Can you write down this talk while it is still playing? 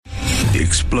The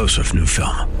explosive new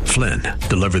film, Flynn,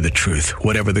 deliver the truth,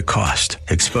 whatever the cost.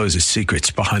 Exposes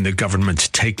secrets behind the government's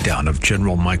takedown of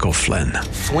General Michael Flynn.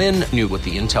 Flynn knew what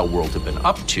the intel world had been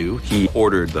up to. He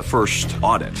ordered the first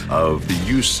audit of the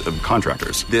use of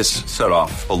contractors. This set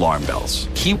off alarm bells.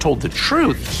 He told the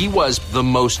truth. He was the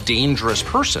most dangerous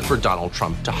person for Donald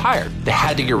Trump to hire. They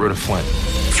had to get rid of Flynn.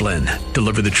 Flynn,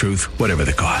 deliver the truth, whatever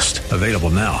the cost. Available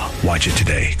now. Watch it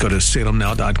today. Go to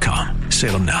salemnow.com.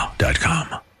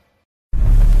 salemnow.com.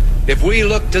 If we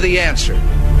look to the answer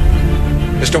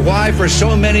as to why for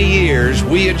so many years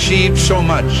we achieved so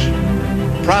much,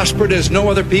 prospered as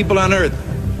no other people on earth,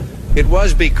 it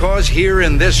was because here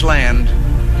in this land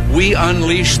we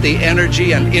unleashed the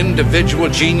energy and individual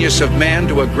genius of man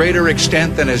to a greater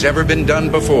extent than has ever been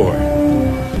done before.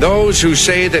 Those who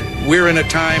say that we're in a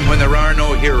time when there are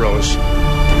no heroes,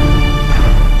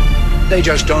 they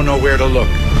just don't know where to look.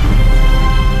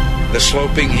 The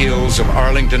sloping hills of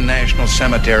Arlington National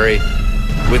Cemetery,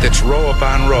 with its row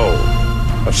upon row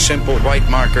of simple white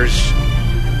markers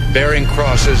bearing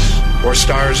crosses or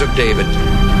stars of David,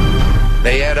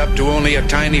 they add up to only a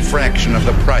tiny fraction of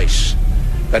the price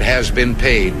that has been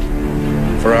paid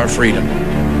for our freedom.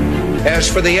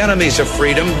 As for the enemies of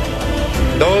freedom,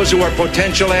 those who are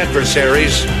potential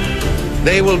adversaries,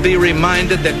 they will be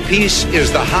reminded that peace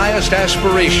is the highest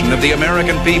aspiration of the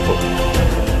American people.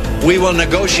 We will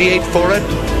negotiate for it,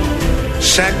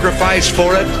 sacrifice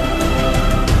for it.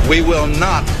 We will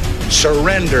not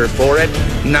surrender for it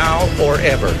now or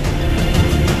ever.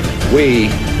 We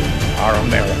are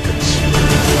Americans.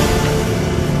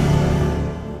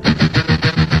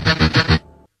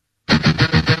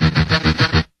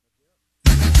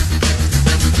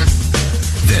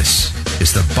 This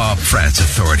is the Bob Frantz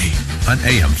Authority on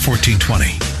AM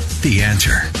 1420. The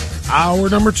Answer. Hour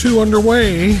number 2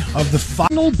 underway of the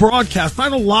final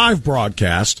live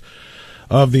broadcast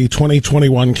of the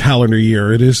 2021 calendar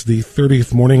year. It is the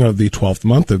 30th morning of the 12th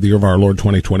month of the year of our Lord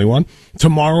 2021.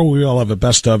 Tomorrow we will have a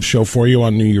best of show for you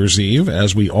on New Year's Eve,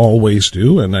 as we always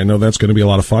do, and I know that's going to be a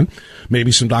lot of fun.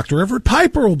 Maybe some Dr. Everett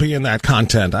Piper will be in that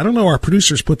content. I don't know. Our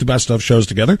producers put the best of shows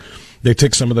together. They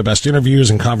take some of the best interviews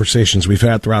and conversations we've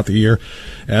had throughout the year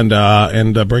and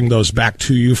bring those back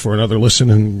to you for another listen,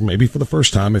 and maybe for the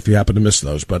first time if you happen to miss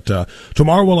those. But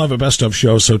tomorrow we'll have a best of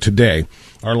show. So today,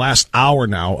 our last hour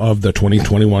now of the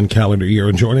 2021 calendar year,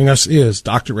 and joining us is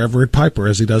Dr. Everett Piper,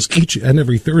 as he does each and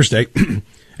every Thursday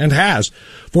and has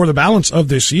for the balance of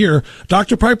this year.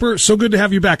 Dr. Piper, so good to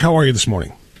have you back. How are you this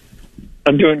morning?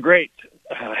 I'm doing great.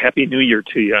 Happy New Year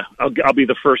to you. I'll be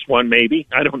the first one, maybe.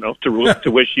 I don't know,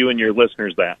 to wish you and your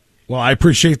listeners that. Well, I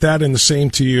appreciate that, and the same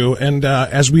to you. And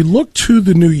as we look to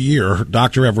the new year,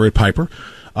 Dr. Everett Piper,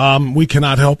 we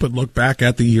cannot help but look back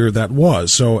at the year that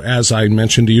was. So as I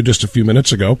mentioned to you just a few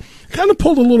minutes ago, kind of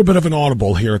pulled a little bit of an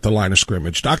audible here at the line of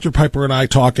scrimmage. Dr. Piper and I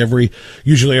talk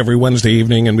usually every Wednesday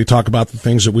evening, and we talk about the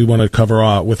things that we want to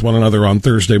cover with one another on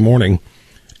Thursday morning.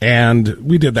 And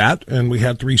we did that, and we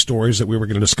had 3 stories that we were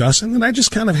going to discuss. And then I just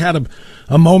kind of had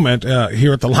a moment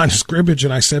here at the line of scrimmage,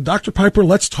 and I said, Dr. Piper,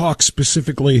 let's talk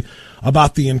specifically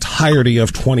about the entirety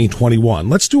of 2021.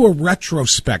 Let's do a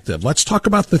retrospective. Let's talk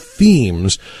about the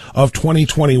themes of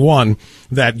 2021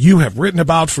 that you have written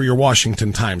about for your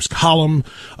Washington Times column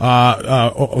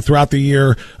throughout the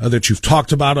year, that you've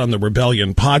talked about on the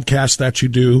Rebellion podcast that you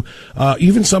do,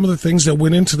 even some of the things that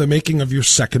went into the making of your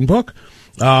second book.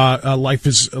 Life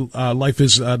is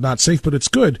not safe, but it's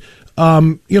good.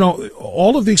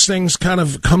 All of these things kind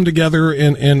of come together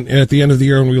in at the end of the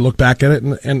year when we look back at it.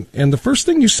 And the first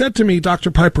thing you said to me,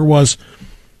 Dr. Piper, was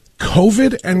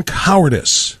COVID and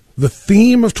cowardice, the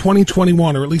theme of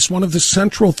 2021, or at least one of the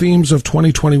central themes of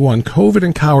 2021, COVID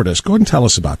and cowardice. Go ahead and tell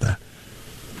us about that.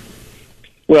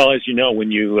 Well, as you know,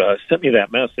 when you sent me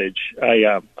that message,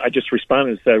 I just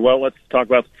responded and said, well, let's talk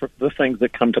about the things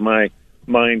that come to my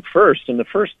mind first. And the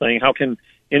first thing, how can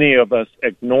any of us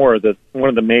ignore that one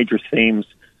of the major themes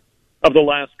of the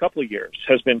last couple of years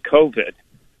has been COVID?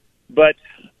 But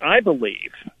I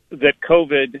believe that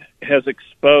COVID has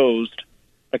exposed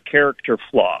a character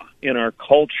flaw in our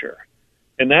culture,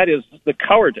 and that is the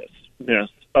cowardice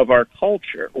of our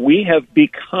culture. We have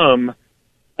become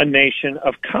a nation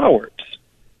of cowards.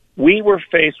 We were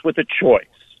faced with a choice.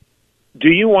 Do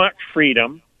you want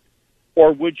freedom,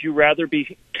 or would you rather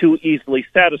be too easily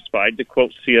satisfied, to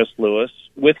quote C.S. Lewis,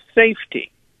 with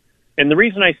safety? And the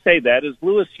reason I say that is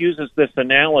Lewis uses this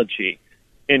analogy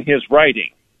in his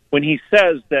writing when he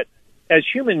says that as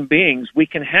human beings, we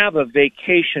can have a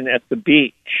vacation at the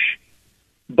beach,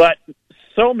 but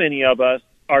so many of us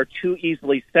are too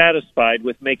easily satisfied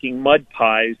with making mud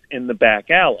pies in the back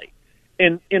alley.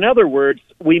 In other words,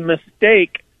 we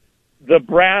mistake the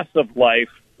brass of life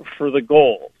for the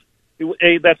gold.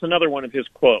 That's another one of his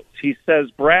quotes. He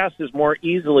says, brass is more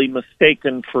easily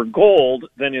mistaken for gold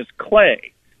than is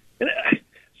clay.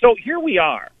 So here we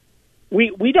are.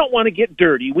 We don't want to get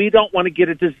dirty. We don't want to get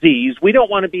a disease. We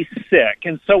don't want to be sick.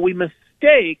 And so we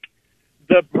mistake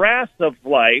the brass of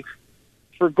life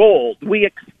for gold. We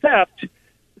accept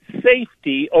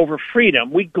safety over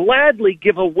freedom. We gladly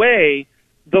give away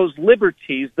those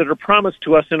liberties that are promised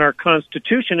to us in our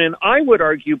Constitution, and I would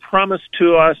argue promised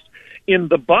to us in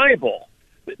the Bible,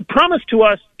 promised to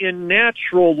us in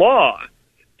natural law,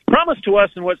 promised to us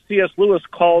in what C.S. Lewis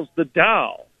calls the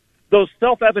Tao, those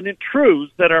self-evident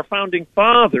truths that our founding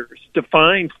fathers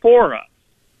defined for us,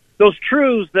 those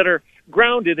truths that are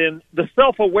grounded in the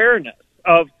self-awareness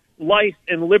of life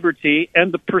and liberty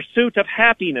and the pursuit of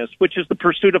happiness, which is the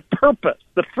pursuit of purpose,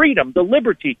 the freedom, the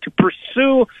liberty to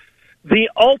pursue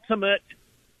the ultimate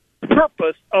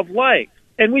purpose of life.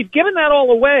 And we've given that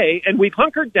all away, and we've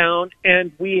hunkered down,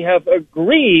 and we have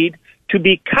agreed to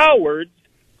be cowards,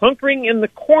 hunkering in the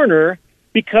corner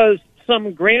because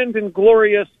some grand and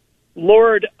glorious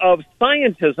Lord of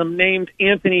Scientism named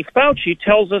Anthony Fauci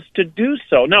tells us to do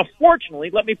so. Now, fortunately,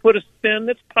 let me put a spin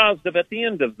that's positive at the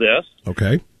end of this.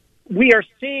 Okay. We are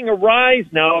seeing a rise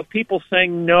now of people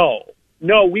saying, no,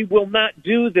 we will not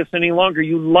do this any longer.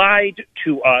 You lied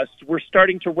to us. We're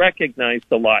starting to recognize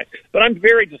the lie. But I'm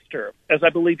very disturbed, as I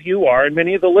believe you are and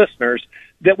many of the listeners,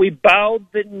 that we bowed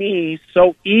the knee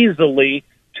so easily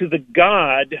to the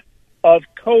God of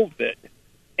COVID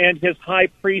and his high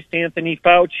priest, Anthony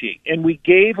Fauci. And we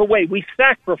gave away, we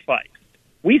sacrificed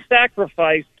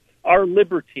our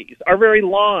liberties, our very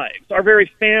lives, our very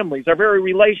families, our very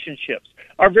relationships,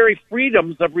 our very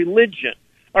freedoms of religion,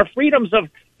 our freedoms of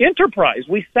enterprise.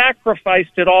 We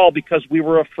sacrificed it all because we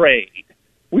were afraid.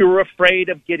 We were afraid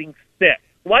of getting sick.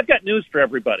 Well, I've got news for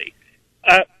everybody.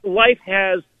 Life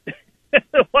has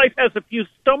a few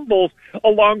stumbles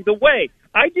along the way.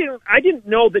 I didn't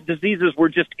know that diseases were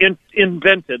just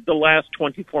invented the last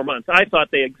 24 months. I thought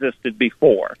they existed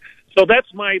before. So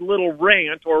that's my little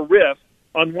rant or riff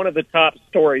on one of the top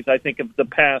stories, I think, of the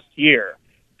past year,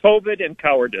 COVID and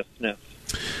cowardiceness.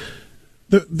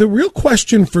 The real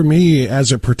question for me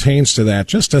as it pertains to that,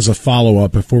 just as a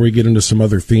follow-up before we get into some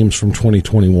other themes from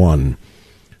 2021,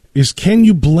 is can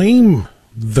you blame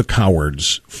the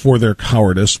cowards for their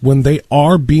cowardice when they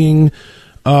are being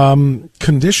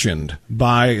conditioned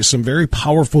by some very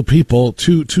powerful people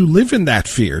to live in that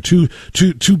fear, to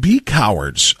be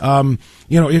cowards?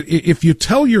 If you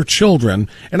tell your children,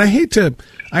 and I hate to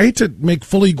make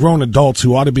fully grown adults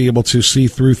who ought to be able to see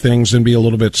through things and be a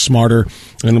little bit smarter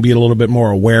and be a little bit more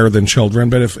aware than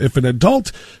children, but if an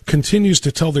adult continues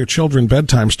to tell their children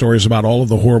bedtime stories about all of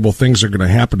the horrible things that are going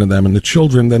to happen to them and the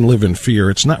children then live in fear,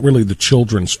 it's not really the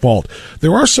children's fault.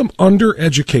 There are some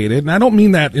undereducated, and I don't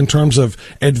mean that in terms of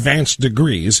advanced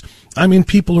degrees, I mean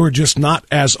people who are just not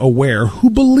as aware,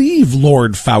 who believe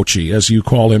Lord Fauci, as you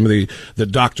call him, the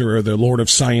doctor or the Lord of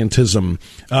Scientism,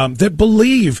 that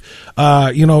believe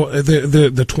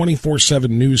the 24/7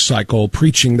 news cycle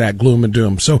preaching that gloom and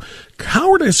doom. So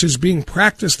cowardice is being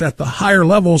practiced at the higher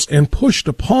levels and pushed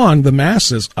upon the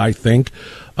masses, I think.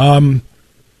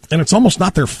 And it's almost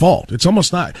not their fault. It's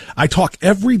almost not. I talk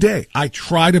every day. I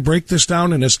try to break this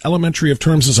down in as elementary of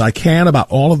terms as I can about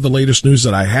all of the latest news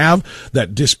that I have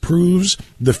that disproves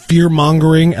the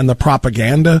fear-mongering and the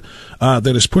propaganda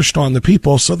that is pushed on the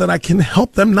people so that I can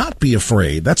help them not be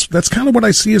afraid. That's kind of what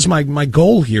I see as my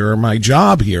goal here, or my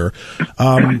job here.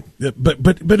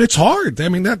 But it's hard. I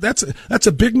mean, that's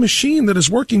a big machine that is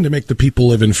working to make the people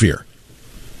live in fear.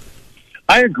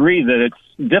 I agree that it's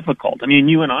difficult. I mean,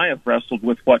 you and I have wrestled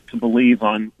with what to believe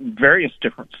on various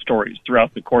different stories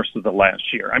throughout the course of the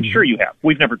last year. I'm sure you have.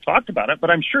 We've never talked about it, but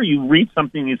I'm sure you read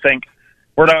something and you think,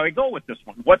 where do I go with this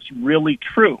one? What's really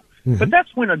true? Mm-hmm. But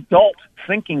that's when adult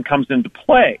thinking comes into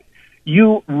play.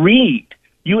 You read.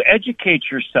 You educate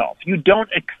yourself. You don't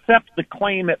accept the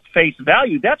claim at face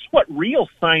value. That's what real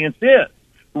science is.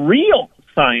 Real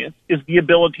science is the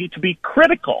ability to be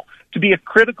critical, to be a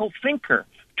critical thinker,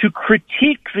 to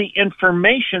critique the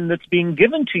information that's being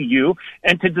given to you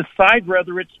and to decide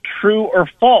whether it's true or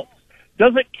false.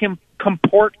 Does it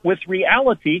comport with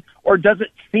reality, or does it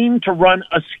seem to run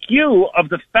askew of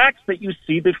the facts that you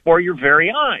see before your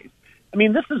very eyes? I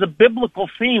mean, this is a biblical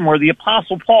theme where the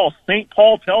Apostle Paul, St.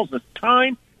 Paul, tells us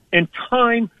time and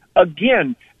time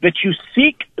again that you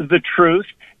seek the truth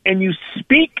and you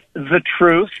speak the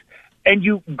truth and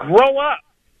you grow up.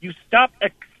 You stop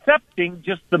accepting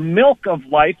just the milk of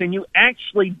life and you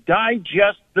actually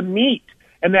digest the meat.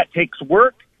 And that takes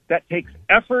work, that takes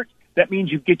effort, That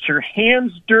means you get your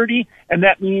hands dirty, and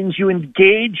that means you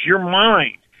engage your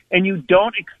mind, and you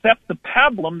don't accept the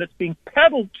pablum that's being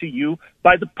peddled to you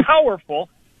by the powerful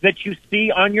that you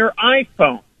see on your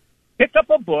iPhone. Pick up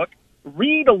a book,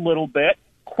 read a little bit,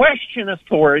 question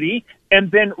authority,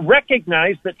 and then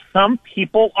recognize that some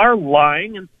people are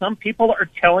lying and some people are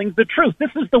telling the truth. This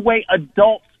is the way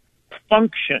adults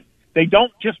function. They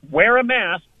don't just wear a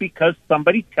mask because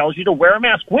somebody tells you to wear a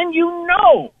mask. When you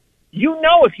know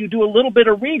if you do a little bit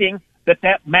of reading that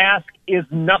mask is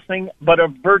nothing but a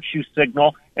virtue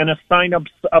signal and a sign of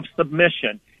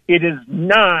submission. It is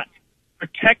not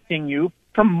protecting you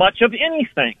from much of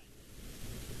anything.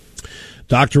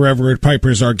 Dr. Everett Piper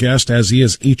is our guest, as he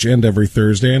is each and every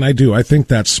Thursday, and I think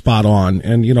that's spot on.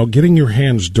 And, getting your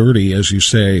hands dirty, as you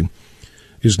say,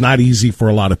 is not easy for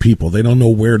a lot of people. They don't know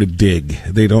where to dig.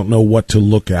 They don't know what to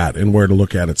look at and where to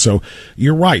look at it. So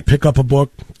you're right. Pick up a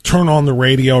book, turn on the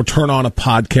radio, turn on a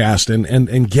podcast,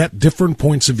 and get different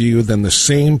points of view than the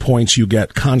same points you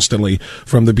get constantly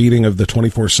from the beating of the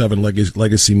 24/7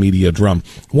 legacy media drum.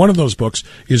 One of those books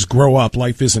is Grow Up,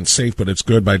 Life Isn't Safe, But It's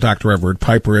Good by Dr. Everett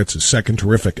Piper. It's his second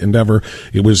terrific endeavor.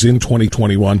 It was in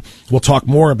 2021. We'll talk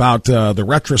more about the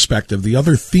retrospective, the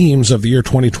other themes of the year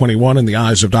 2021 in the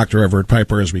eyes of Dr. Everett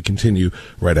Piper as we continue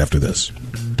right after this.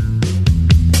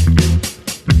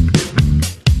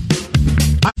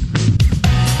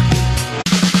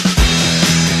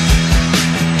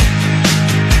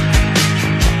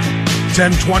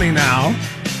 $10:20 now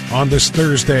on this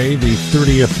Thursday, the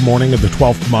 30th morning of the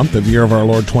 12th month of year of our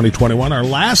Lord 2021, our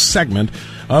last segment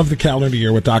of the calendar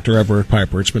year with Dr. Everett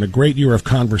Piper. It's been a great year of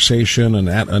conversation and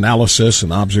analysis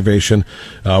and observation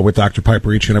with Dr.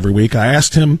 Piper each and every week. I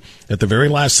asked him at the very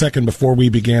last second before we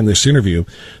began this interview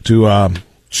to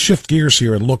shift gears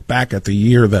here and look back at the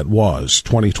year that was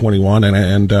 2021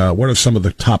 and what are some of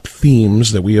the top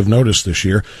themes that we have noticed this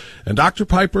year. And Dr.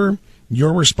 Piper,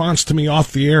 your response to me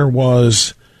off the air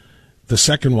was, the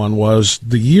second one was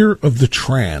the year of the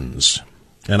trans.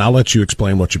 And I'll let you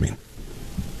explain what you mean.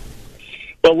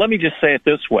 Well, let me just say it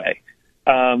this way,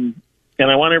 and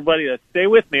I want everybody to stay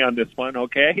with me on this one,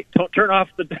 okay? Don't turn off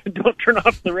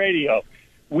the radio.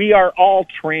 We are all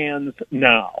trans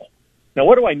now. Now,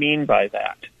 what do I mean by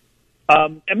that?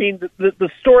 The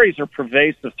stories are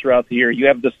pervasive throughout the year. You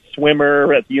have the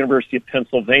swimmer at the University of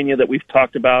Pennsylvania that we've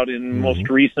talked about in most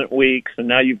recent weeks, and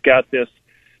now you've got this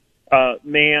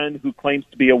man who claims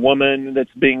to be a woman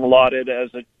that's being lauded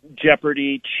as a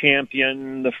Jeopardy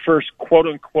champion, the first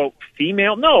quote-unquote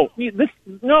female. No, you're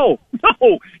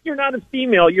not a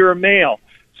female, you're a male.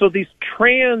 So these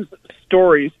trans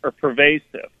stories are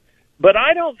pervasive. But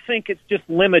I don't think it's just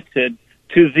limited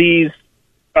to these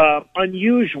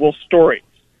unusual stories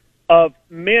of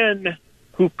men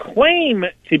who claim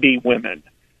to be women.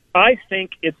 I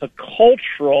think it's a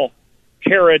cultural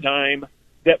paradigm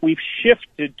that we've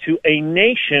shifted to a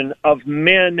nation of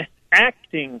men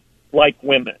acting like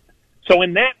women. So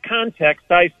in that context,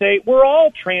 I say we're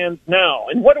all trans now.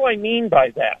 And what do I mean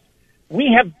by that?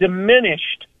 We have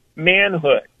diminished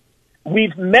manhood.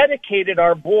 We've medicated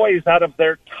our boys out of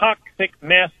their toxic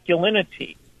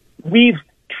masculinity. We've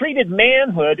treated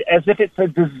manhood as if it's a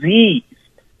disease.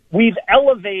 We've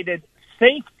elevated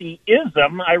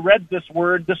safetyism. I read this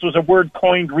word. This was a word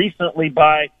coined recently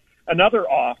by another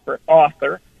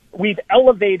author. We've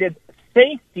elevated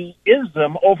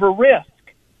safetyism over risk.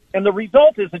 And the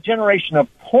result is a generation of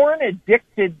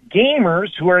porn-addicted gamers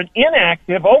who are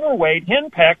inactive, overweight,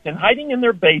 henpecked, and hiding in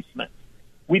their basements.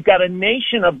 We've got a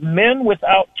nation of men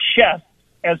without chests,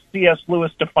 as C.S.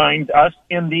 Lewis defined us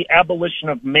in The Abolition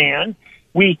of Man.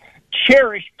 We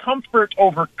cherish comfort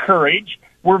over courage.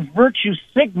 We're virtue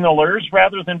signalers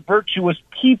rather than virtuous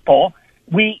people.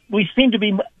 We seem to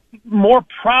be more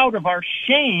proud of our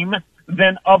shame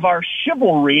than of our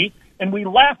chivalry, and we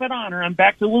laugh at honor. I'm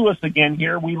back to Lewis again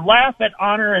here. We laugh at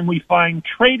honor, and we find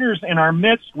traitors in our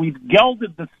midst. We've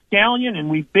gelded the stallion, and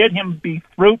we bid him be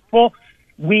fruitful.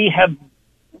 We have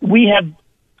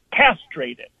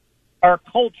castrated our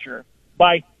culture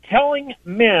by telling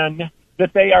men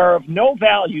that they are of no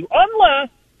value unless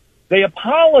they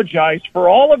apologize for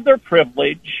all of their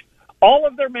privilege, all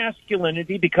of their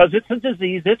masculinity, because it's a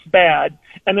disease, it's bad,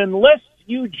 and unless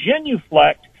you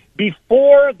genuflect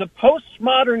before the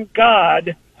postmodern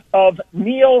god of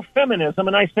neo-feminism,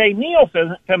 and I say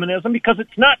neo-feminism because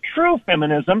it's not true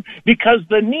feminism, because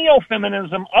the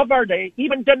neo-feminism of our day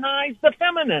even denies the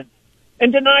feminine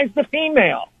and denies the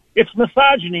female. It's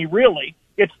misogyny, really.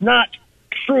 It's not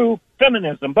true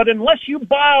feminism. But unless you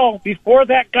bow before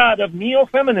that god of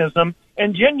neo-feminism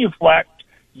and genuflect,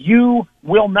 you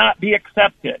will not be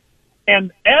accepted.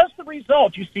 And as the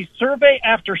result, you see survey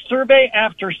after survey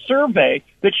after survey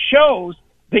that shows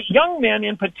that young men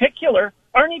in particular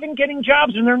aren't even getting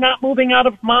jobs, and they're not moving out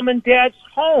of mom and dad's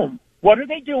home. What are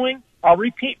they doing? I'll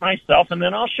repeat myself, and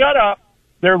then I'll shut up.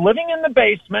 They're living in the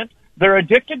basement. They're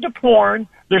addicted to porn.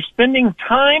 They're spending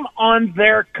time on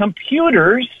their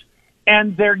computers,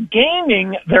 and they're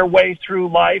gaming their way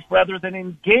through life rather than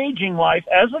engaging life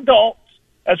as adults,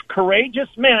 as courageous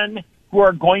men who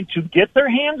are going to get their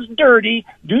hands dirty,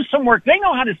 do some work. They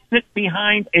know how to sit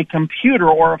behind a computer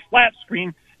or a flat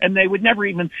screen, and they would never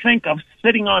even think of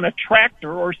sitting on a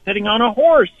tractor or sitting on a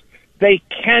horse. They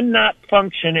cannot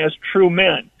function as true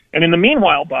men. And in the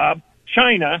meanwhile, Bob,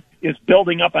 China is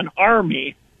building up an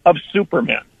army of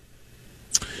supermen.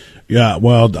 Yeah,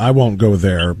 well, I won't go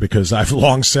there because I've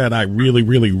long said I really,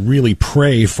 really, really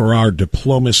pray for our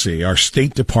diplomacy, our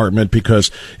State Department, because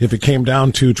if it came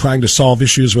down to trying to solve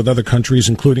issues with other countries,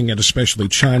 including and especially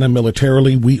China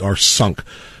militarily, we are sunk.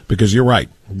 Because you're right,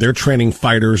 they're training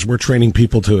fighters, we're training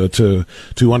people to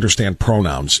understand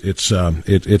pronouns. It's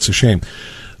a shame.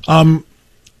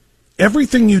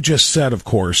 Everything you just said, of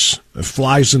course,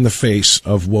 flies in the face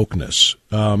of wokeness,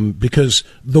 because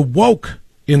the woke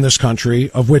in this country,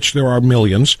 of which there are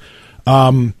millions,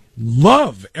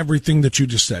 love everything that you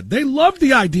just said. They love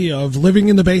the idea of living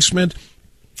in the basement.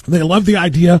 They love the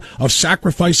idea of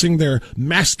sacrificing their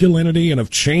masculinity and of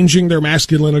changing their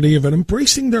masculinity, of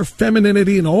embracing their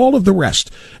femininity and all of the rest.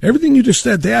 Everything you just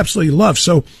said, they absolutely love.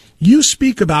 So you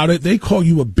speak about it, they call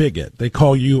you a bigot. They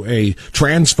call you a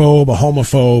transphobe, a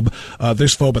homophobe,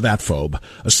 this phobe, that phobe,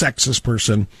 a sexist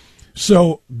person.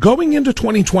 So going into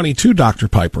 2022, Dr.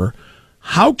 Piper,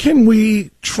 how can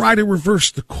we try to reverse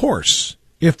the course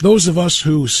if those of us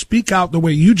who speak out the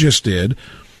way you just did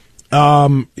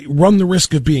run the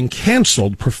risk of being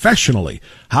canceled professionally?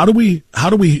 How do we,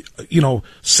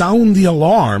 sound the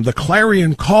alarm, the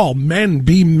clarion call, men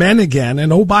be men again?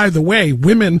 And oh, by the way,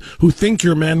 women who think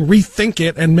you're men, rethink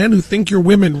it, and men who think you're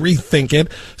women, rethink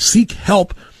it. Seek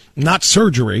help, not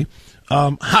surgery.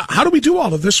 How do we do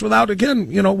all of this without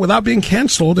being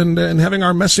canceled and having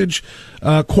our message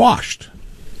quashed?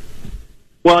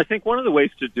 Well, I think one of the ways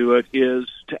to do it is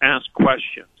to ask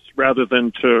questions rather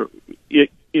than to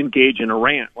engage in a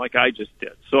rant like I just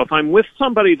did. So if I'm with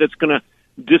somebody that's going to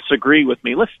disagree with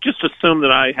me, let's just assume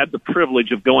that I had the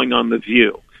privilege of going on The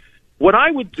View. What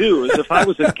I would do is if I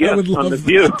was a guest on The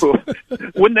View,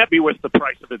 wouldn't that be worth the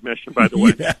price of admission, by the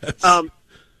way? Yes.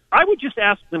 I would just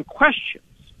ask them questions,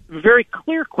 very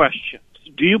clear questions.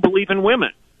 Do you believe in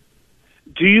women?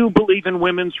 Do you believe in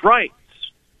women's rights?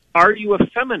 Are you a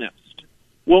feminist?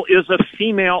 Well, is a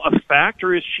female a fact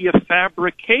or is she a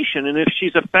fabrication? And if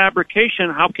she's a fabrication,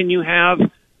 how can you have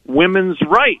women's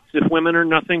rights if women are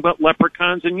nothing but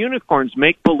leprechauns and unicorns,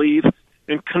 make-believe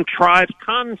and contrived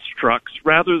constructs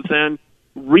rather than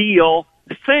real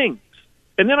things?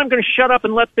 And then I'm going to shut up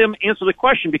and let them answer the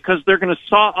question because they're going to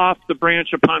saw off the branch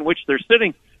upon which they're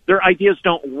sitting. Their ideas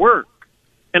don't work.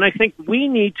 And I think we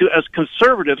need to, as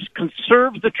conservatives,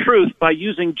 conserve the truth by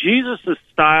using Jesus'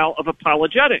 style of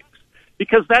apologetics,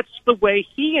 because that's the way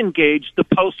he engaged the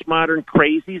postmodern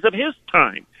crazies of his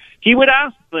time. He would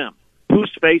ask them,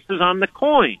 whose face is on the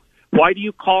coin? Why do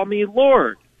you call me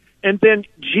Lord? And then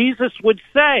Jesus would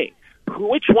say,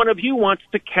 which one of you wants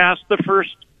to cast the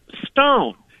first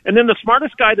stone? And then the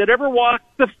smartest guy that ever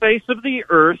walked the face of the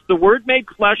earth, the Word made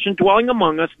flesh and dwelling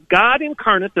among us, God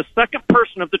incarnate, the second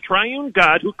person of the triune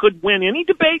God who could win any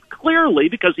debate clearly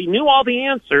because he knew all the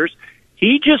answers,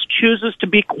 he just chooses to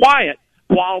be quiet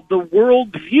while the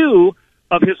world view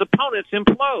of his opponents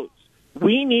implodes.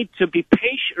 We need to be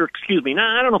patient,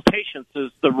 I don't know if patience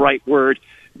is the right word.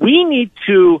 We need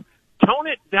to tone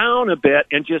it down a bit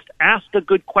and just ask a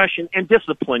good question and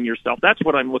discipline yourself. That's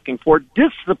what I'm looking for.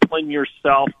 Discipline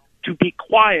yourself to be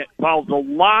quiet while the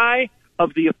lie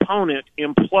of the opponent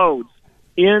implodes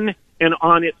in and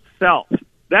on itself.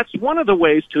 That's one of the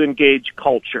ways to engage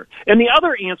culture. And the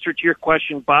other answer to your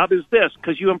question, Bob, is this,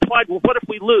 because you implied, well, what if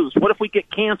we lose? What if we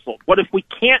get canceled? What if we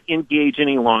can't engage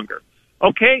any longer?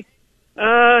 Okay,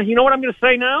 you know what I'm going to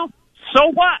say now?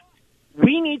 So what?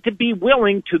 We need to be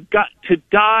willing to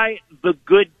die the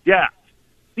good death.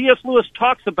 C.S. Lewis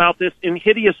talks about this in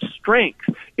Hideous Strength.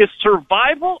 Is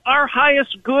survival our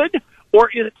highest good, or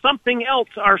is something else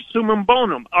our summum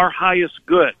bonum, our highest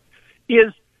good?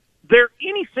 Is there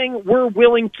anything we're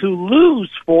willing to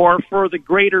lose for the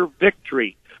greater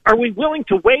victory? Are we willing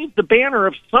to wave the banner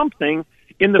of something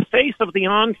in the face of the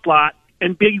onslaught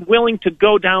and be willing to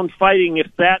go down fighting if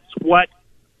that's what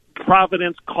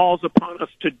Providence calls upon us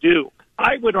to do?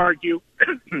 I would argue,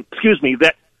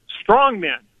 that strong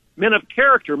men, men of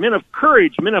character, men of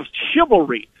courage, men of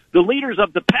chivalry, The leaders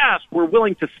of the past were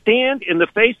willing to stand in the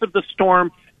face of the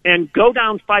storm and go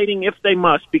down fighting if they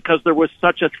must, because there was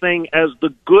such a thing as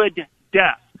the good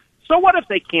death. So what if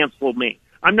they cancel me?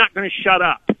 I'm not going to shut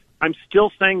up. I'm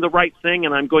still saying the right thing,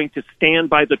 and I'm going to stand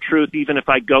by the truth even if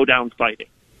I go down fighting.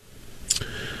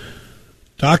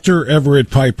 Dr. Everett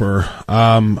Piper,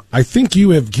 I think you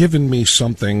have given me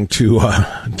something to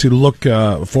look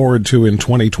forward to in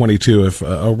 2022, if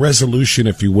a resolution,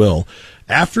 if you will.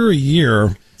 After a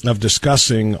year of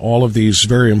discussing all of these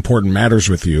very important matters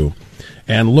with you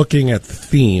and looking at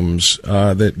themes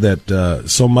that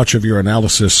so much of your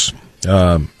analysis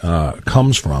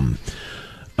comes from,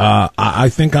 I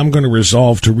think I'm going to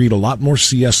resolve to read a lot more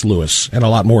C.S. Lewis and a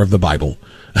lot more of the Bible,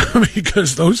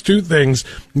 because those two things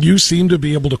you seem to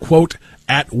be able to quote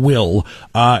at will,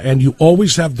 and you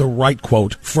always have the right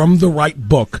quote from the right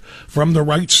book, from the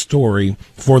right story,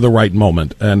 for the right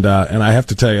moment. And I have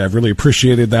to tell you, I've really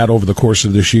appreciated that over the course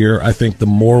of this year. I think the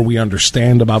more we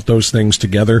understand about those things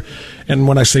together, and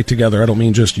when I say together, I don't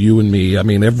mean just you and me, I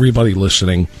mean everybody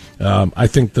listening, I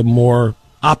think the more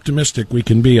optimistic we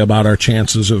can be about our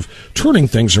chances of turning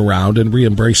things around and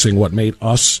re-embracing what made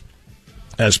us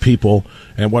as people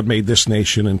and what made this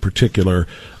nation in particular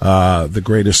the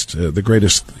greatest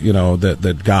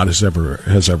that God has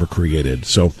ever created.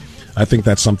 So I think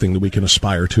that's something that we can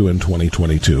aspire to in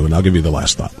 2022. And I'll give you the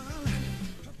last thought.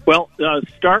 Well,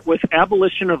 start with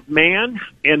Abolition of Man,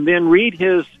 and then read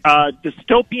his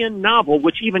dystopian novel,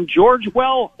 which even George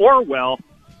Orwell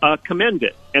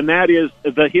commended, and that is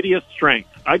The Hideous Strength.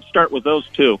 I'd start with those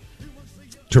two.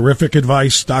 Terrific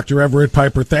advice, Dr. Everett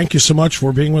Piper. Thank you so much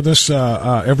for being with us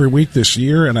every week this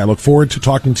year, and I look forward to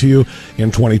talking to you in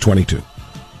 2022.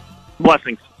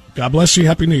 Blessings. God bless you.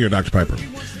 Happy New Year, Dr. Piper.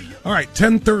 All right,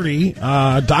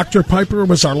 10:30. Dr. Piper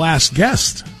was our last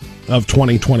guest of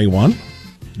 2021.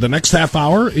 The next half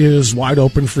hour is wide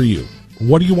open for you.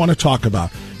 What do you want to talk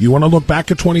about? You want to look back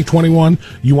at 2021?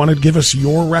 You want to give us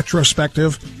your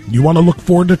retrospective? You want to look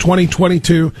forward to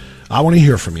 2022? I want to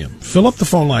hear from you. Fill up the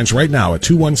phone lines right now at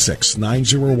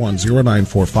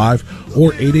 216-901-0945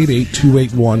 or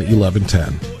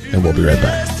 888-281-1110. And we'll be right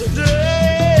back.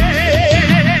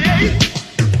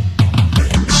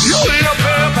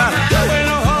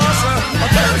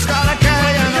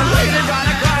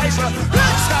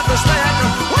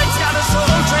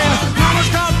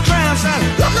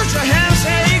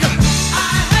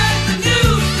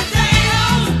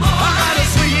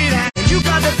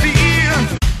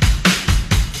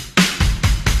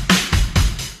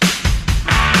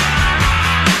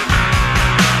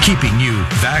 Keeping you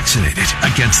vaccinated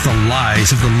against the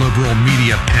lies of the liberal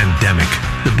media pandemic.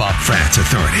 The Bob Frantz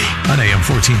Authority on AM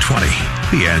 1420.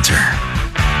 The Answer.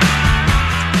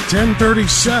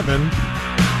 10:37.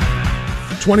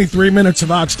 23 minutes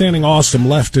of outstanding awesome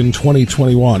left in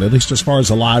 2021, at least as far as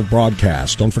a live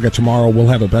broadcast. Don't forget, tomorrow we'll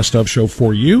have a best of show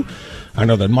for you. I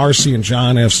know that Marcy and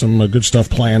John have some good stuff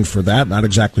planned for that. Not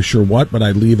exactly sure what, but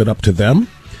I leave it up to them.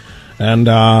 And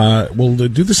we'll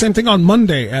do the same thing on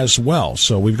Monday as well.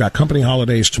 So we've got company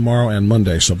holidays tomorrow and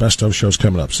Monday, so best of shows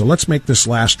coming up. So let's make this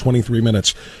last 23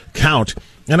 minutes count.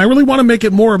 And I really want to make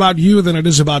it more about you than it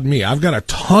is about me. I've got a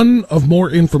ton of more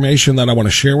information that I want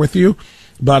to share with you,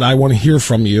 but I want to hear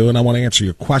from you, and I want to answer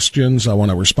your questions. I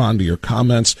want to respond to your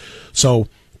comments. So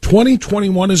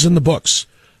 2021 is in the books.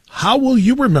 How will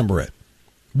you remember it?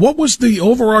 What was the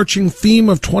overarching theme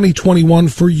of 2021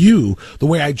 for you, the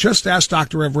way I just asked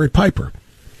Dr. Everett Piper?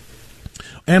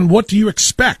 And what do you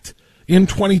expect in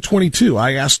 2022?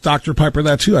 I asked Dr. Piper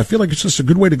that too. I feel like it's just a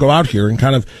good way to go out here and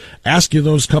kind of ask you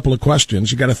those couple of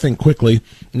questions. You got to think quickly,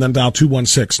 and then dial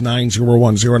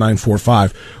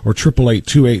 216-901-0945 or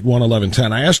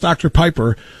 888-281-1110. I asked Dr.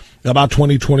 Piper about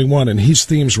 2021, and his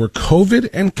themes were COVID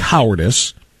and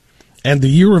cowardice and the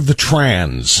year of the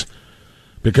trans.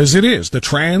 Because it is the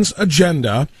trans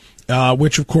agenda,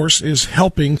 which, of course, is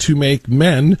helping to make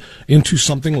men into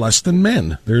something less than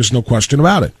men. There's no question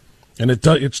about it. And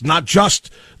it's not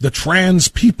just the trans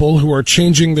people who are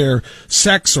changing their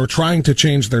sex or trying to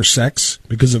change their sex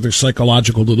because of their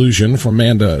psychological delusion from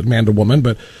man to woman,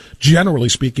 but generally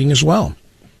speaking as well,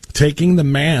 taking the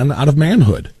man out of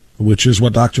manhood, which is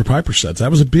what Dr. Piper said.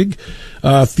 That was a big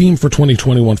theme for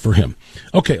 2021 for him.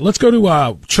 Okay, let's go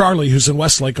to Charlie, who's in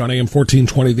Westlake on AM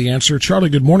 1420, The Answer. Charlie,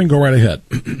 good morning. Go right ahead.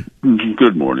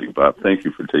 Good morning, Bob. Thank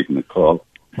you for taking the call.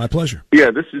 My pleasure.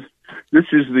 Yeah, this is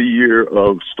the year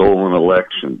of stolen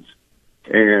elections.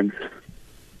 And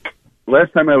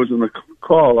last time I was on the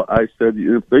call, I said,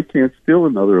 if they can't steal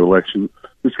another election,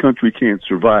 this country can't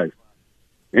survive.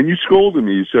 And you scolded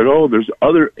me. You said, there's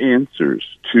other answers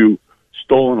to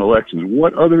stolen elections.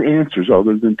 What other answers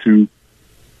other than to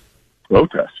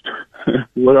protest.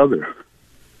 What other?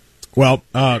 Well,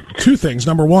 two things.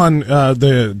 Number one,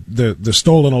 the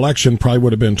stolen election probably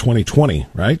would have been 2020,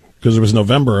 right? Because it was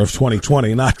November of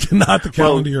 2020, not the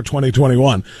calendar year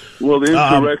 2021. Well, the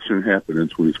insurrection happened in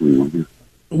 2021. Yeah.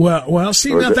 Well.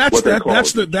 See, now that's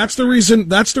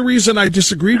the reason I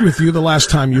disagreed with you the last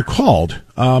time you called.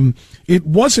 It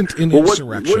wasn't an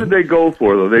insurrection. What did they go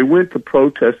for though? They went to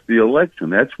protest the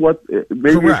election. That's what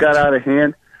maybe Correct. It got out of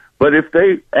hand. But if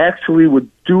they actually would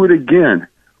do it again,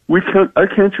 our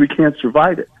country can't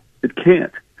survive it. It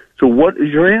can't. So what is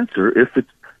your answer if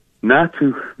it's not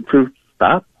to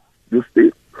stop the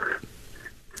steal?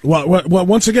 Well,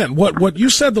 once again, what you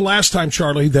said the last time,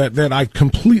 Charlie, that I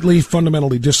completely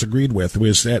fundamentally disagreed with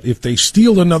was that if they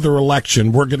steal another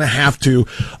election, we're going to have to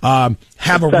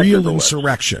have a real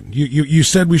insurrection. You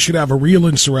said we should have a real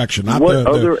insurrection. Not what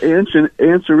other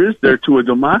answer is there to a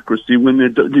democracy when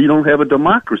you don't have a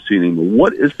democracy anymore?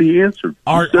 What is the answer?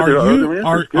 Are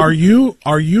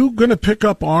you going to pick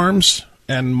up arms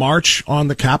and march on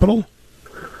the Capitol?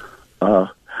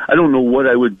 I don't know what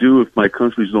I would do if my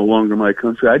country's no longer my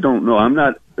country. I don't know. I'm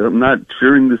not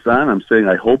cheering this on. I'm saying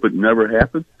I hope it never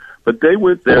happens. But they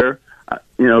went there,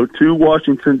 to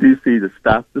Washington, D.C. to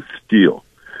stop the steal.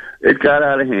 It got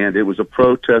out of hand. It was a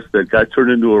protest that got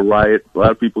turned into a riot. A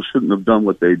lot of people shouldn't have done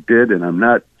what they did, and I'm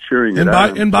not cheering it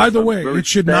on. And by the way, it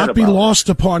should not be lost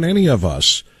upon any of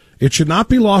us. It should not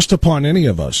be lost upon any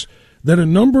of us that a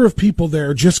number of people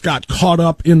there just got caught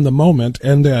up in the moment.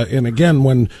 And again,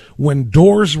 when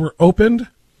doors were opened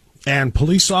and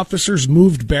police officers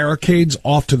moved barricades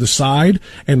off to the side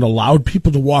and allowed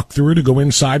people to walk through to go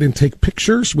inside and take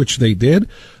pictures, which they did,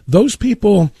 those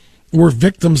people were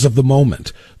victims of the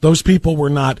moment. Those people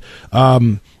were not,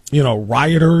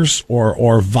 rioters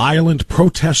or violent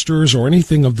protesters or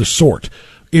anything of the sort.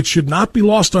 It should not be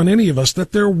lost on any of us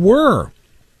that there were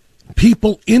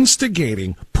people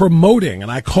instigating, promoting,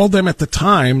 and I called them at the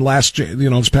time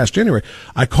this past January,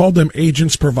 I called them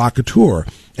agents provocateur,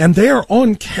 and they are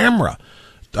on camera.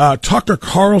 Tucker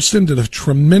Carlson did a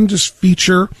tremendous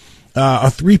feature, a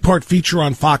 3-part feature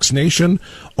on Fox Nation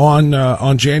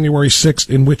on January 6th,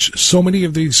 in which so many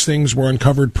of these things were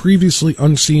uncovered, previously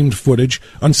unseen footage,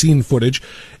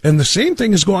 and the same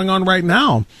thing is going on right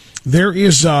now. There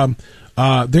is a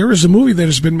movie that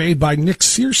has been made by Nick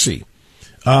Searcy,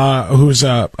 who's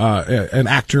an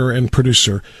actor and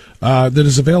producer, that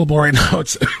is available right now.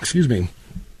 It's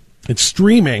it's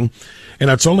streaming,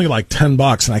 and it's only like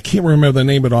 $10, and I can't remember the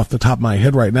name of it off the top of my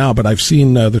head right now, but I've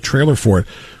seen the trailer for it,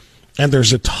 and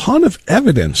there's a ton of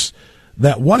evidence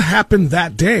that what happened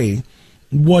that day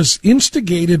was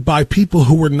instigated by people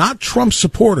who were not Trump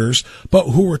supporters, but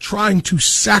who were trying to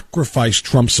sacrifice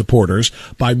Trump supporters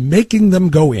by making them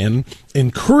go in,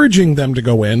 encouraging them to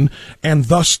go in, and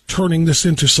thus turning this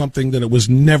into something that it was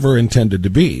never intended to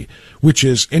be, which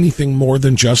is anything more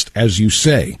than just, as you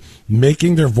say,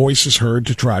 making their voices heard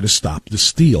to try to stop the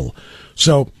steal.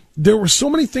 So there were so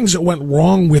many things that went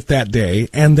wrong with that day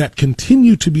and that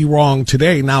continue to be wrong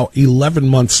today, now 11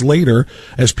 months later,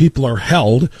 as people are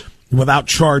held without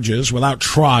charges, without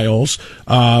trials,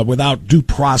 without due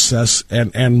process,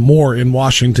 and more in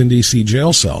Washington, D.C.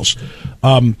 jail cells.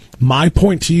 My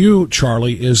point to you,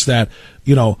 Charlie, is that,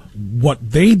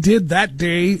 what they did that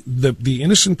day, the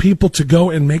innocent people to go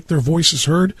and make their voices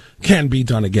heard, can be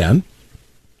done again.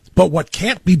 But what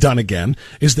can't be done again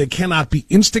is they cannot be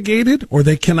instigated, or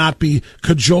they cannot be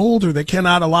cajoled, or they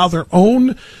cannot allow their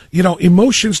own,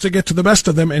 emotions to get to the best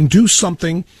of them and do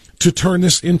something to turn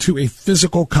this into a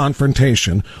physical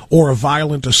confrontation or a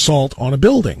violent assault on a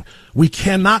building. We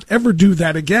cannot ever do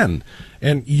that again.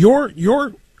 And your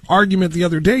argument the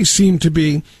other day seemed to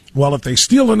be, well, if they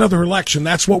steal another election,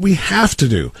 that's what we have to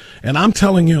do. And I'm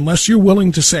telling you, unless you're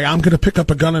willing to say, I'm going to pick up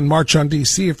a gun and march on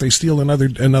D.C. if they steal another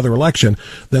election,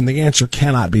 then the answer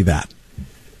cannot be that.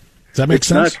 Does that make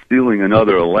sense? It's not stealing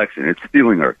another election. It's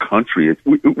stealing our country.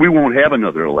 We won't have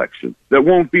another election. There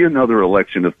won't be another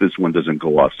election if this one doesn't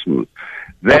go off smooth.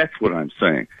 That's what I'm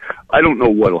saying. I don't know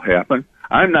what'll happen.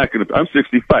 I'm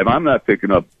 65. I'm not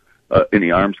picking up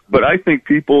any arms. But I think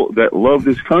people that love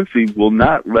this country will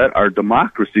not let our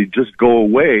democracy just go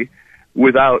away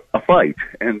without a fight.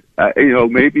 And,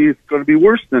 maybe it's going to be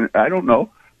worse than I don't know.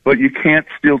 But you can't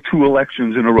steal 2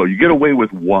 elections in a row. You get away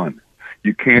with 1.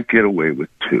 You can't get away with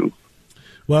 2.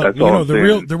 Well,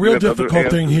 the real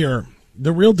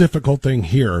difficult thing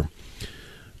here,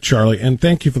 Charlie, and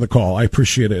thank you for the call. I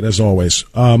appreciate it as always.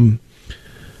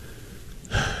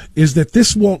 Is that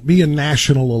this won't be a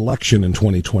national election in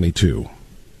 2022.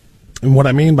 And what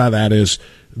I mean by that is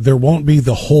there won't be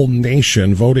the whole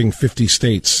nation voting 50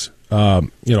 states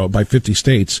by 50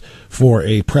 states for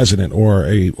a president or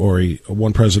a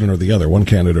one president or the other, one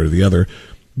candidate or the other.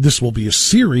 This will be a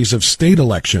series of state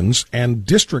elections and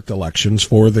district elections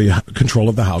for the control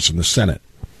of the House and the Senate.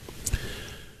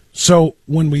 So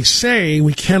when we say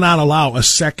we cannot allow a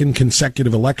second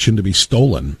consecutive election to be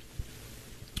stolen,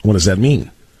 what does that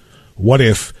mean? What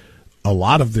if a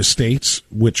lot of the states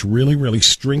which really, really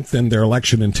strengthen their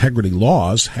election integrity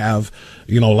laws have,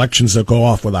 elections that go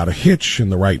off without a hitch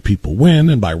and the right people win?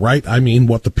 And by right, I mean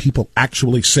what the people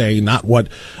actually say, not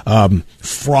what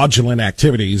fraudulent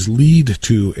activities lead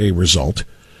to a result.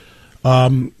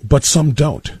 But some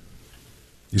don't.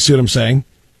 You see what I'm saying?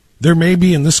 There may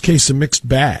be, in this case, a mixed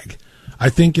bag. I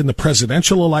think in the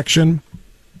presidential election,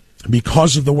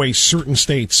 because of the way certain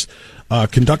states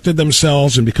conducted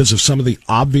themselves and because of some of the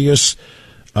obvious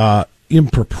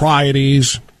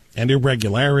improprieties and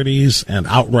irregularities and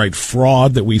outright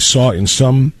fraud that we saw in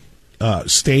some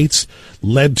states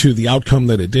led to the outcome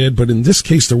that it did. But in this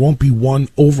case, there won't be one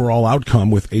overall outcome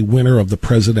with a winner of the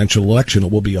presidential election.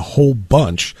 It will be a whole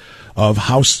bunch of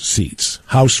House seats,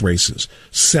 House races,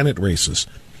 Senate races.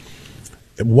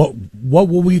 What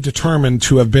will we determine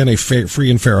to have been a free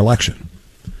and fair election?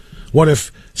 What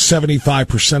if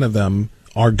 75% of them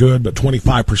are good, but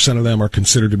 25% of them are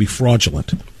considered to be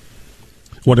fraudulent?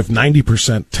 What if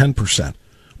 90%, 10%?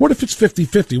 What if it's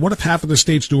 50-50? What if half of the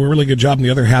states do a really good job and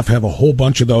the other half have a whole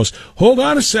bunch of those? Hold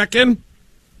on a second.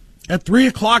 At 3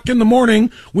 o'clock in the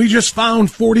morning, we just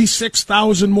found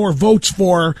 46,000 more votes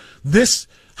for this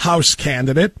House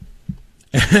candidate.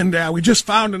 And we just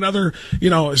found another,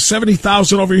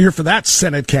 70,000 over here for that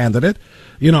Senate candidate.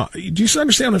 Do you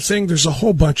understand what I'm saying? There's a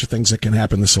whole bunch of things that can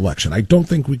happen in this election. I don't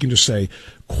think we can just say,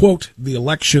 quote, the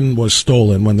election was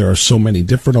stolen when there are so many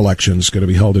different elections going to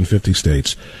be held in 50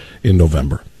 states in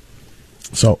November.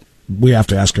 So we have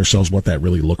to ask ourselves what that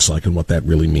really looks like and what that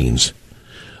really means.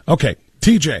 Okay,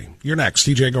 TJ, you're next.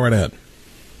 TJ, go right ahead.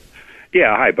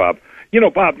 Yeah, hi, Bob.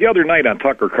 Bob, the other night on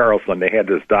Tucker Carlson, they had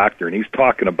this doctor, and he's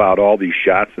talking about all these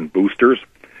shots and boosters.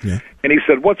 Yeah. And he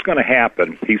said, what's going to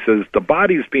happen? He says, the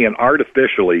body's being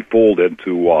artificially fooled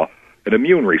into an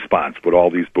immune response with all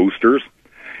these boosters.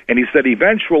 And he said,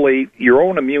 eventually, your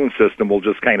own immune system will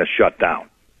just kind of shut down.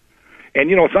 And,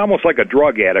 it's almost like a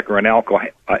drug addict or an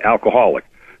alcoholic.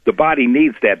 The body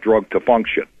needs that drug to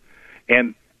function.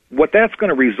 And what that's going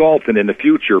to result in the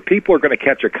future, people are going to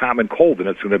catch a common cold, and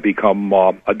it's going to become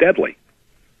a deadly.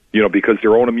 Because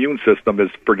their own immune system has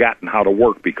forgotten how to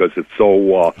work because it's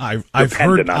so I've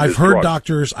heard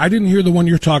doctors. I didn't hear the one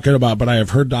you're talking about, but I have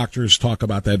heard doctors talk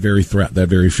about that very threat, that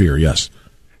very fear. Yes.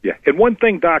 Yeah, and one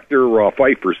thing Dr.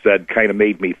 Pfeiffer said kind of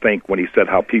made me think when he said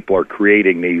how people are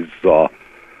creating these gods.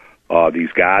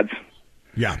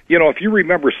 Yeah. If you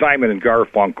remember Simon and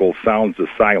Garfunkel's "Sounds of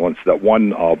Silence," that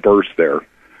one verse there,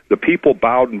 the people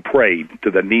bowed and prayed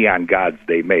to the neon gods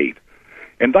they made.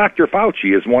 And Dr.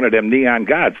 Fauci is one of them neon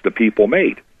gods the people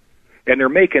made. And they're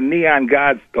making neon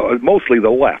gods, mostly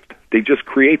the left. They just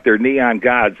create their neon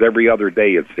gods every other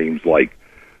day, it seems like.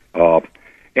 And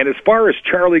as far as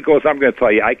Charlie goes, I'm going to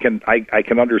tell you, I can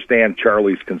understand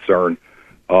Charlie's concern,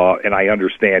 and I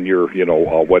understand your,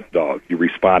 what you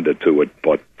responded to it.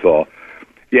 But we're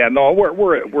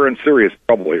in serious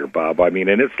trouble here, Bob. I mean,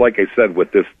 and it's like I said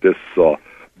with this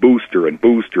booster and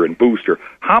booster and booster.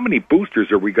 How many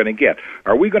boosters are we going to get?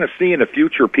 Are we going to see in the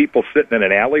future people sitting in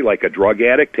an alley like a drug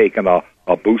addict taking a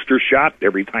booster shot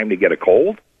every time they get a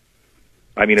cold?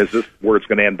 I mean, is this where it's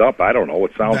going to end up? I don't know.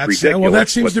 It sounds ridiculous. Well, that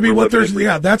seems to be what there's.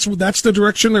 Yeah, that's the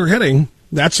direction they're heading.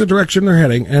 That's the direction they're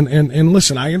heading. And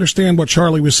listen, I understand what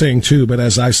Charlie was saying too, but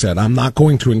as I said, I'm not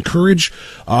going to encourage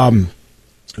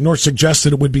nor suggest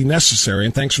that it would be necessary,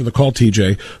 and thanks for the call,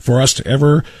 TJ, for us to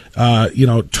ever,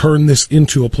 turn this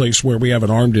into a place where we have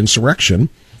an armed insurrection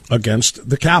against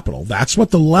the Capitol. That's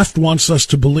what the left wants us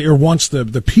to believe, or wants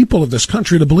the people of this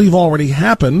country to believe already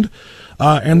happened,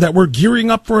 and that we're gearing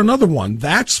up for another one.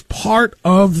 That's part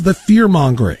of the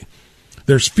fear-mongering.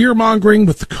 There's fear-mongering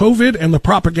with the COVID and the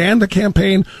propaganda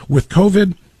campaign with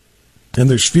COVID. And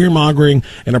there's fear-mongering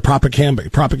and a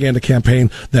propaganda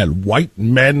campaign that white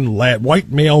male-led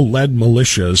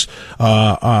militias,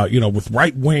 with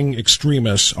right-wing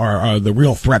extremists are the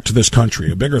real threat to this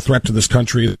country, a bigger threat to this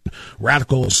country than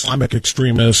radical Islamic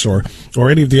extremists or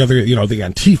any of the other, the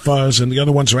Antifas and the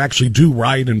other ones who actually do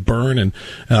riot and burn and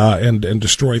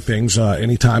destroy things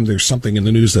anytime there's something in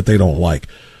the news that they don't like.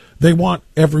 They want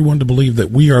everyone to believe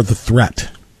that we are the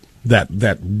threat,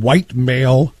 that white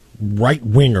male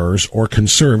right-wingers or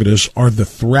conservatives are the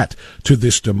threat to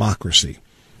this democracy.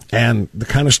 And the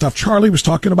kind of stuff Charlie was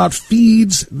talking about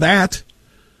feeds that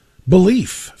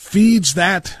belief, feeds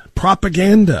that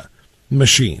propaganda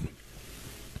machine.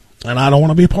 And I don't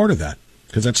want to be a part of that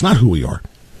because that's not who we are.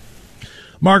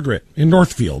 Margaret in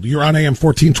Northfield, you're on AM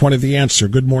 1420 The Answer.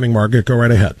 Good morning, Margaret. Go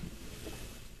right ahead.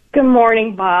 Good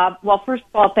morning, Bob. Well, first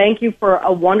of all, thank you for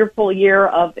a wonderful year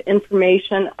of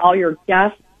information, all your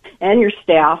guests and your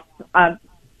staff.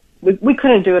 We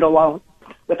couldn't do it alone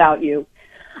without you.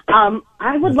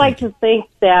 I would like to think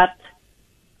that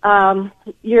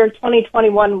year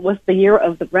 2021 was the year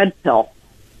of the red pill.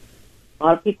 A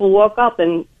lot of people woke up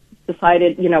and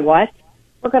decided, you know what,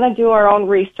 we're going to do our own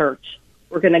research.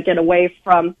 We're going to get away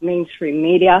from mainstream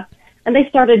media. And they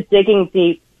started digging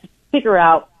deep to figure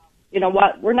out, you know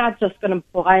what, we're not just going to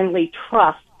blindly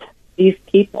trust these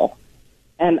people.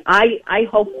 And I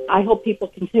hope people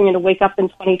continue to wake up in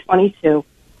 2022.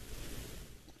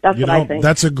 That's what I think.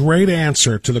 That's a great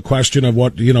answer to the question of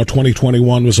what,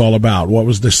 2021 was all about. What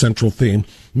was the central theme?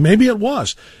 Maybe it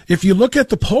was. If you look at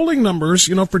the polling numbers,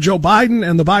 for Joe Biden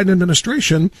and the Biden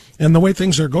administration and the way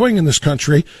things are going in this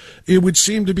country, it would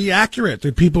seem to be accurate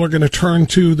that people are going to turn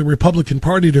to the Republican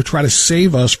Party to try to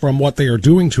save us from what they are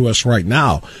doing to us right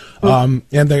now. And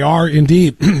they are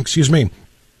indeed,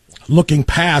 looking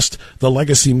past the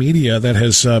legacy media that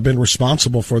has been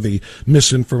responsible for the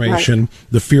misinformation,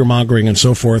 the fear-mongering, and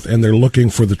so forth, and they're looking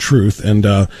for the truth. And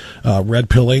red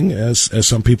pilling, as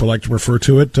some people like to refer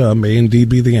to it, may indeed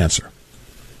be the answer.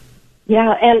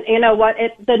 Yeah, and you know what?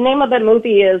 The name of the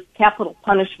movie is Capital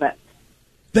Punishment.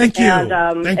 Thank you.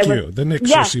 And, Thank you. The Nick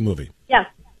Searcy movie. Yes.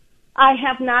 I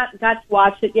have not got to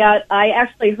watch it yet. I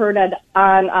actually heard it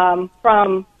on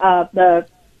from the...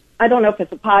 I don't know if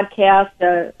it's a podcast.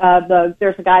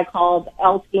 There's a guy called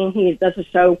Elstein. He does a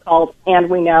show called And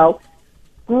We Know.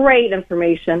 Great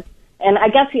information. And I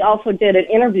guess he also did an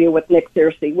interview with Nick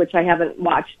Searcy, which I haven't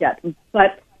watched yet.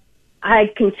 But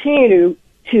I continue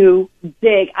to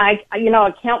dig. I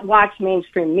can't watch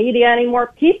mainstream media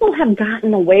anymore. People have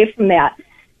gotten away from that.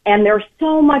 And there's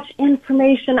so much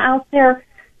information out there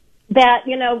that,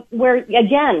 where,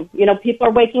 again, people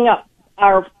are waking up.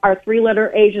 Our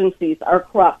three-letter agencies are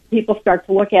corrupt. People start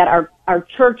to look at our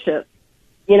churches,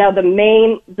 the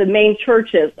main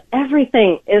churches.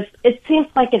 Everything is. It seems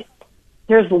like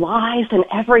there's lies and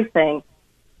everything.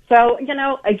 So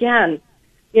again,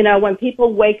 when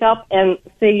people wake up and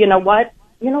say, you know what,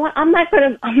 I'm not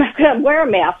gonna wear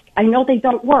a mask. I know they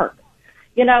don't work.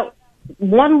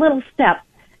 One little step,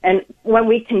 and when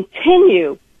we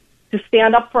continue to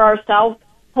stand up for ourselves,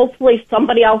 hopefully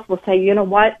somebody else will say, you know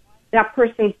what. That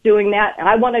person's doing that, and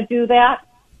I want to do that,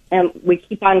 and we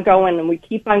keep on going, and we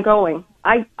keep on going.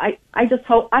 I just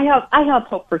hope I have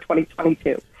hope for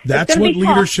 2022. That's what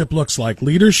leadership looks like.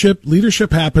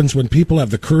 Leadership happens when people have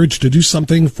the courage to do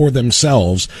something for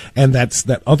themselves, and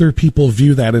that other people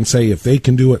view that and say, if they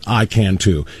can do it, I can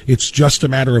too. It's just a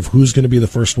matter of who's going to be the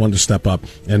first one to step up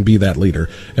and be that leader,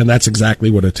 and that's exactly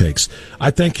what it takes.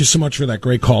 I thank you so much for that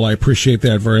great call. I appreciate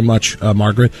that very much,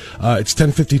 Margaret. It's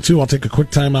 10:52. I'll take a quick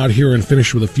time out here and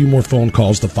finish with a few more phone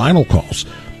calls, the final calls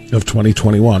of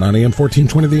 2021 on AM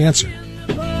 1420 The Answer.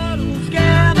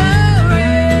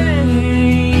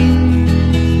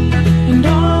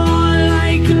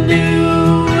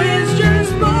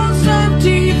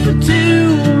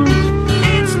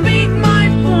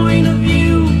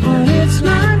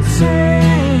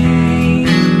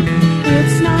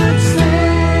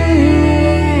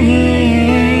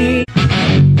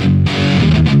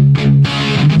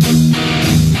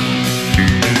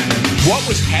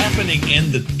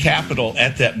 In the Capitol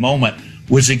at that moment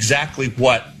was exactly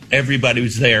what everybody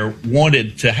was there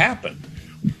wanted to happen.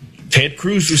 Ted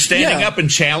Cruz was standing up and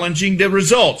challenging the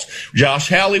results. Josh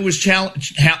Hawley was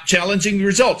challenging the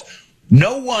results.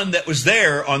 No one that was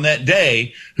there on that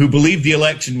day who believed the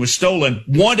election was stolen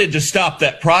wanted to stop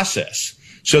that process.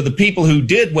 So the people who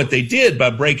did what they did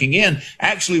by breaking in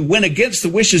actually went against the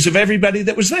wishes of everybody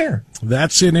that was there.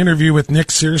 That's an interview with Nick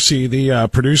Searcy, the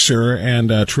producer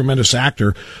and tremendous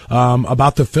actor,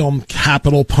 about the film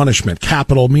Capital Punishment.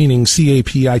 Capital meaning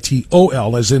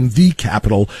Capitol, as in the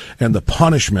Capitol, and the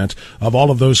punishment of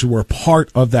all of those who were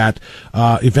part of that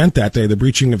event that day, the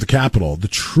breaching of the Capitol. The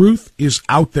truth is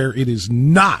out there. It is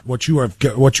not what you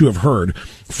have heard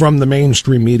from the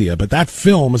mainstream media. But that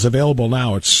film is available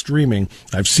now. It's streaming.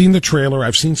 I've seen the trailer.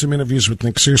 I've seen some interviews with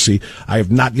Nick Searcy. I have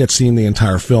not yet seen the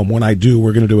entire film. When I do,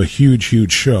 we're going to do a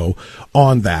huge show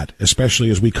on that, especially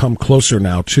as we come closer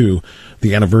now to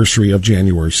the anniversary of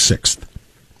January 6th.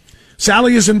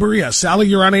 Sally is in Berea. Sally,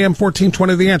 you're on AM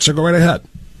 1420 The Answer. Go right ahead.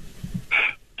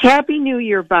 Happy New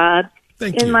Year, Bob.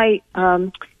 Thank you.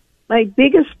 And my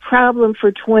biggest problem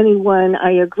for 21,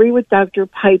 I agree with Dr.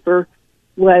 Piper,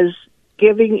 was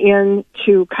giving in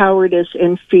to cowardice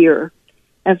and fear.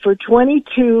 And for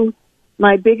 22,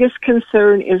 my biggest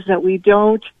concern is that we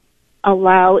don't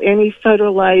allow any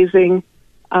federalizing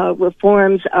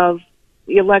reforms of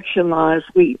the election laws.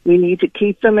 We need to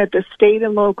keep them at the state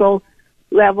and local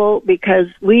level because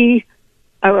we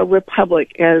are a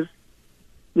republic, as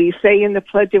we say in the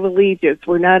Pledge of Allegiance.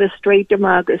 We're not a straight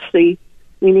democracy.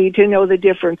 We need to know the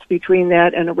difference between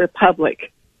that and a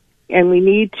republic. And we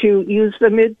need to use the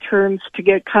midterms to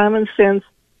get common sense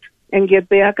and get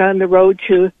back on the road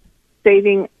to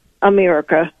saving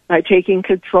America by taking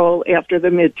control after the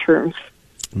midterms.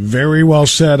 Very well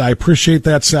said. I appreciate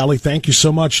that, Sally. Thank you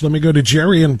so much. Let me go to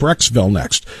Jerry in Brecksville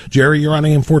next. Jerry, you're on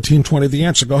AM 1420. The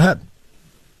Answer. Go ahead.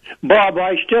 Bob,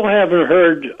 I still haven't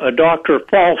heard Dr.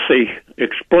 Fauci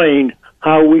explain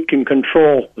how we can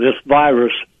control this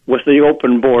virus with the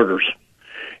open borders.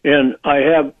 And I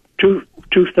have two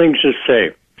things to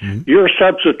say. Mm-hmm. Your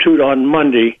substitute on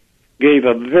Monday gave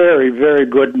a very, very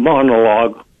good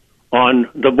monologue on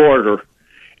the border.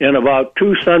 And about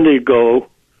 2 Sundays ago,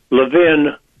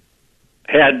 Levin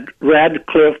had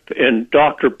Radcliffe and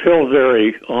Dr.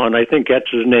 Pillsbury on, I think that's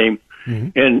his name,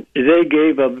 and they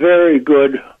gave a very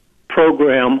good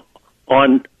program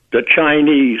on the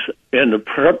Chinese and the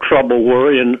trouble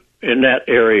we're in that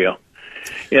area.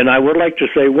 And I would like to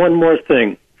say one more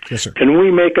thing. Yes, sir. Can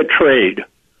we make a trade?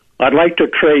 I'd like to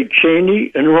trade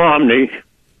Cheney and Romney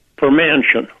for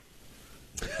Manchin.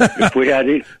 If we had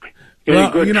any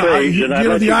good trades.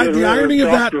 The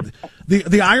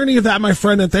irony of that, my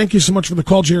friend, and thank you so much for the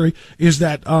call, Jerry, is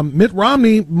that Mitt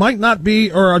Romney might not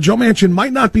be, or Joe Manchin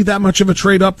might not be that much of a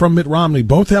trade up from Mitt Romney.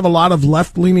 Both have a lot of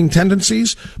left-leaning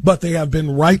tendencies, but they have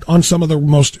been right on some of the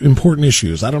most important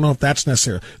issues. I don't know if that's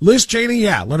necessary. Liz Cheney,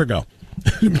 yeah, let her go.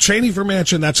 Cheney for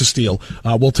Manchin, that's a steal.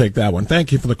 We'll take that one.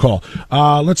 Thank you for the call.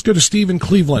 Let's go to Steve in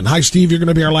Cleveland. Hi, Steve. You're going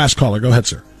to be our last caller. Go ahead,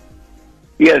 sir.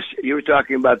 Yes, you were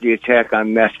talking about the attack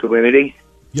on masculinity.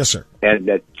 Yes, sir. And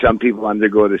that some people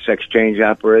undergo the sex change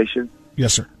operation.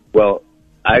 Yes, sir. Well,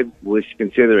 I was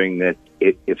considering that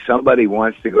if somebody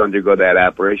wants to undergo that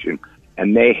operation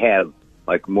and they have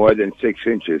like more than 6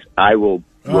 inches, I will.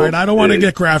 All right, I don't want to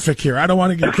get graphic here.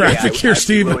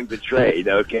 Steve. I'm willing to trade.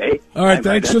 Okay. All right,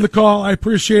 thanks for the call. I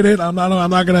appreciate it. I'm not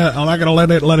gonna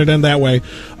let it end that way.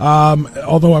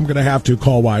 Although I'm gonna have to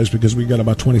call wise because we got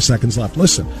about 20 seconds left.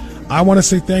 Listen, I want to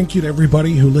say thank you to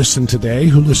everybody who listened today,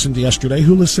 who listened yesterday,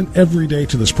 who listened every day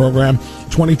to this program.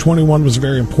 2021 was a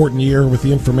very important year with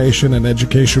the information and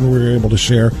education we were able to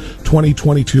share.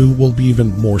 2022 will be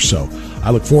even more so.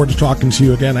 I look forward to talking to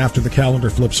you again after the calendar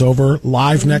flips over.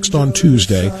 Live next on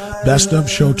Tuesday. Best of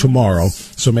show tomorrow.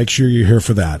 So make sure you're here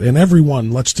for that. And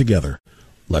everyone, let's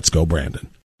go, Brandon.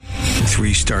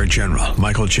 3-star General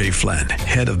Michael J. Flynn,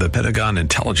 head of the Pentagon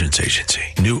Intelligence Agency,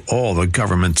 knew all the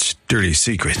government's dirty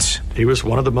secrets. He was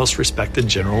one of the most respected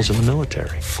generals in the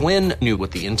military. Flynn knew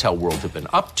what the intel world had been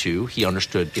up to. He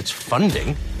understood its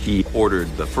funding. He ordered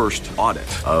the first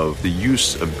audit of the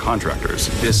use of contractors.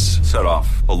 This set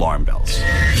off alarm bells.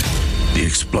 The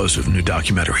explosive new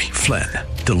documentary, Flynn,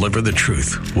 Deliver the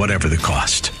Truth, Whatever the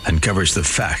Cost, uncovers the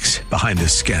facts behind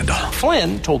this scandal.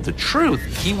 Flynn told the truth.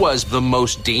 He was the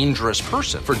most dangerous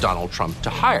person for Donald Trump to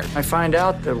hire. I find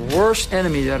out the worst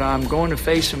enemy that I'm going to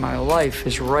face in my life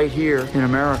is right here in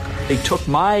America. They took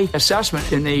my assessment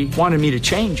and they wanted me to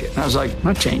change it. And I was like, I'm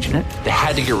not changing it. They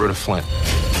had to get rid of Flynn.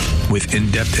 With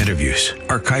in-depth interviews,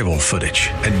 archival footage,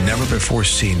 and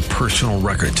never-before-seen personal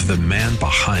records of the man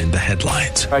behind the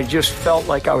headlines. I just felt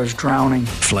like I was drowning.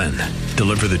 Flynn,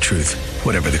 Deliver the Truth,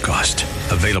 Whatever the Cost.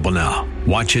 Available now.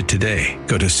 Watch it today.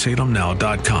 Go to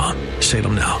salemnow.com.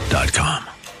 salemnow.com.